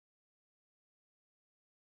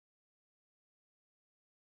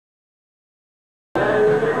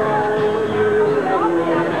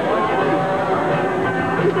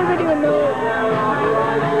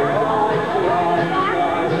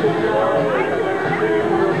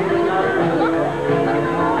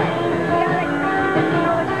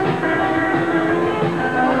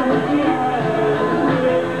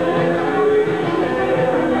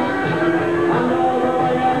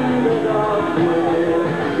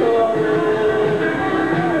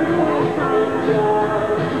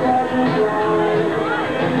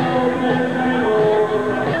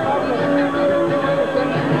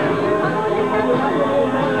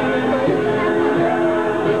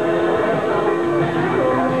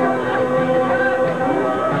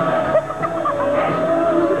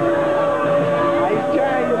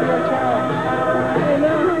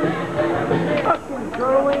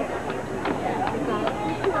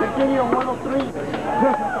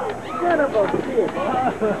Son of a bitch.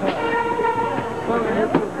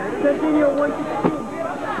 Continue 116.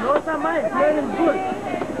 No, it's not mine. Mine is good.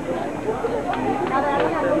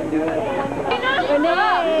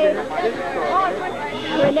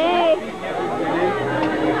 Renee.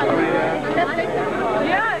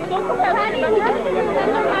 Yeah, don't come back.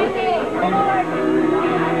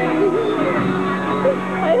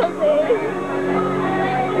 I don't think.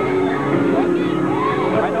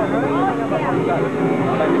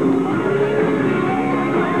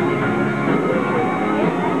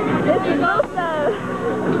 This is awesome.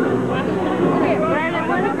 Okay, Brandon,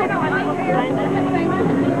 what is it?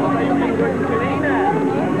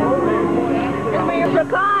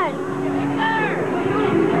 Pecan.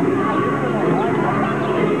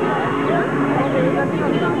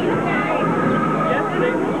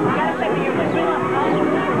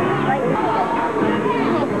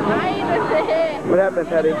 What happened,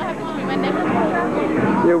 Patty?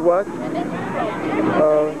 Your what?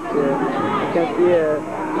 Oh, shit. Can't see it.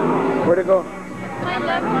 Where'd it go? My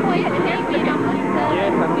left one way to hand me.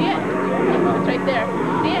 Yes, I see it. It's right there.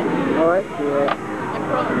 See it? Oh, I see it.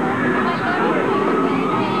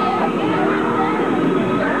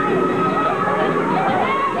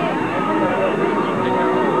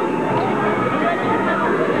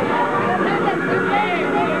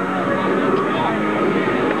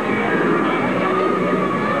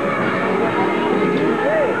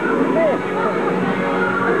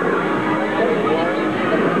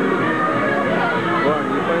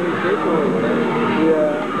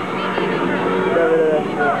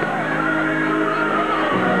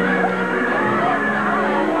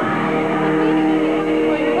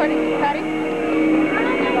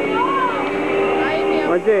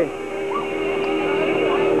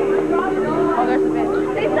 Oh, there's a bench.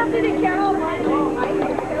 Say something to Carol. Hi,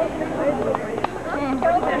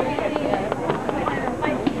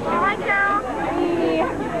 Carol.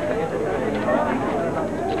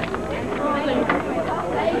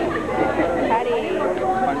 Patty.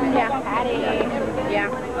 Yeah, Patty. Yeah.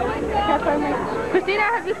 Christina,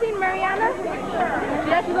 have you seen Mariana?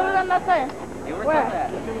 Yeah, she's over on that side. Where?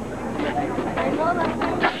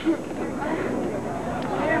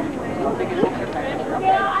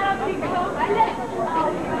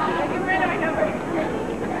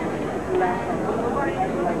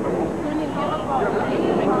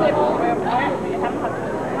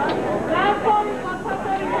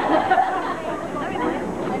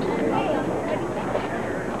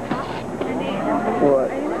 What?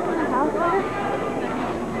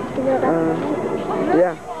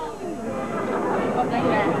 Yeah.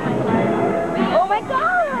 Oh my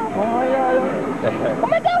god! Oh my god! Oh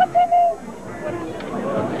my god, what's her name?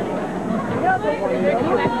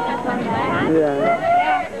 Yeah.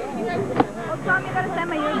 Oh, Tom, you gotta send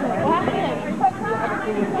my yearbook.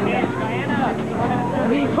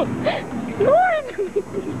 Lauren!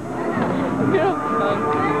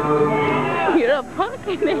 You're a punk,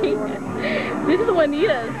 Nate. This is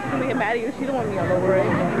Juanita. She's gonna get mad at you. She don't want me all over it.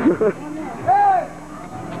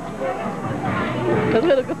 That's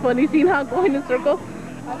gonna look funny seeing how I'm going in circles.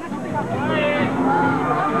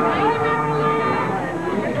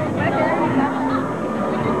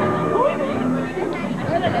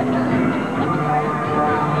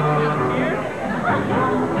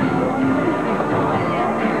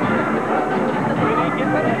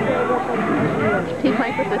 Take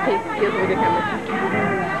mine for the tape. He has the camera.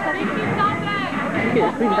 Okay,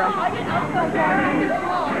 it's been done.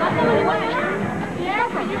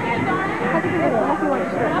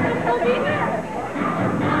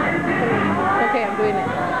 Okay, I'm doing it.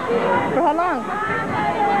 For how long?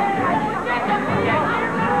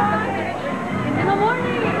 In the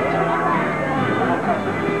morning.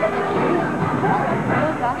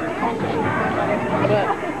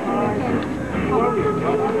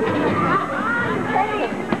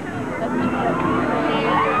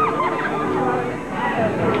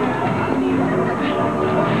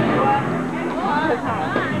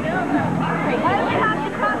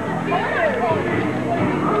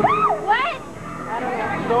 What?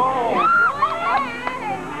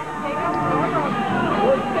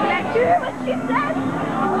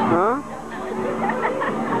 Huh?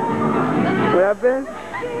 What happened?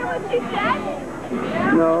 What she said?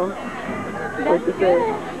 No. What'd she say?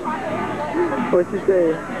 What'd she say?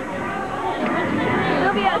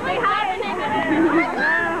 Sylvia, say hi.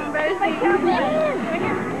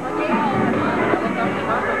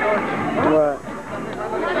 What?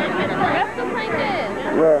 Grab some blankets.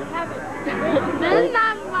 Where? This